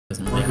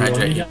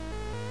hydrate you.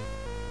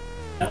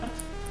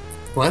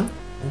 What?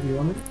 What do you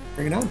want me?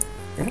 Bring it on.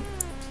 Go ahead.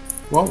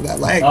 Whoa, that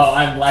lag. Oh,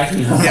 I'm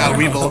lagging. Yeah,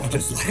 we both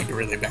just lagged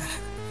really bad.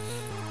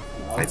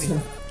 I'll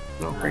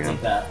No, bring it on.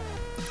 take that.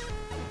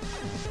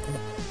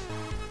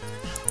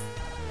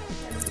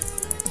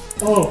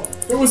 Oh,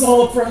 it was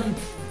all a prank.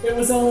 It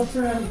was all a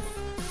prank.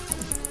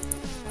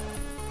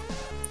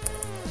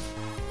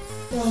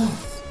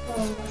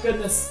 Oh my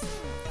goodness.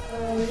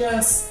 Oh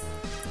yes.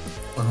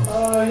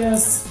 Oh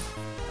yes.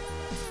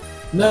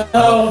 No.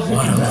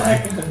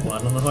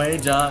 One on the way,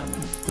 John.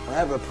 Don't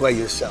ever play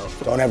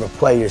yourself. Don't ever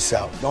play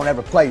yourself. Don't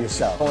ever play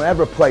yourself. Don't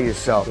ever play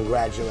yourself.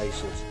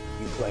 Congratulations,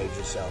 you played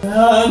yourself.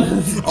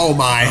 Oh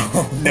my.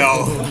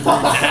 No.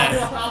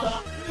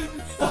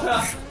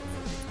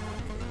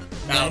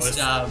 Nice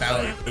job, that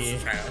buddy.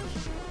 was trash.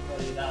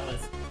 Buddy, that was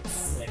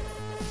sick.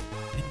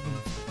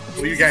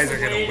 Well, you guys are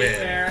gonna Waiting win.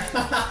 there.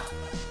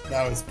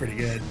 That was pretty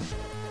good.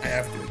 I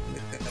have to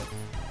admit that.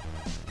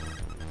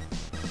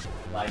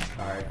 Life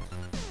card.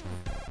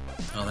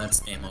 Oh, that's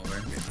game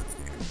over.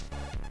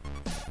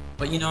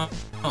 But you know,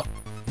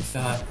 if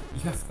you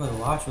have to go to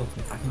watch real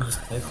quick, I can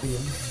just play for you.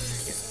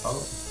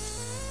 Oh.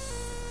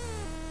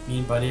 Me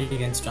and Buddy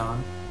against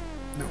John.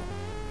 No.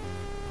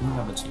 You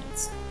have a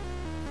chance.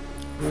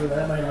 Ooh,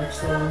 that might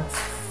actually.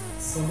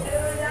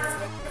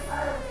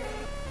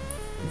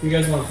 If you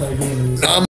guys want to play a game,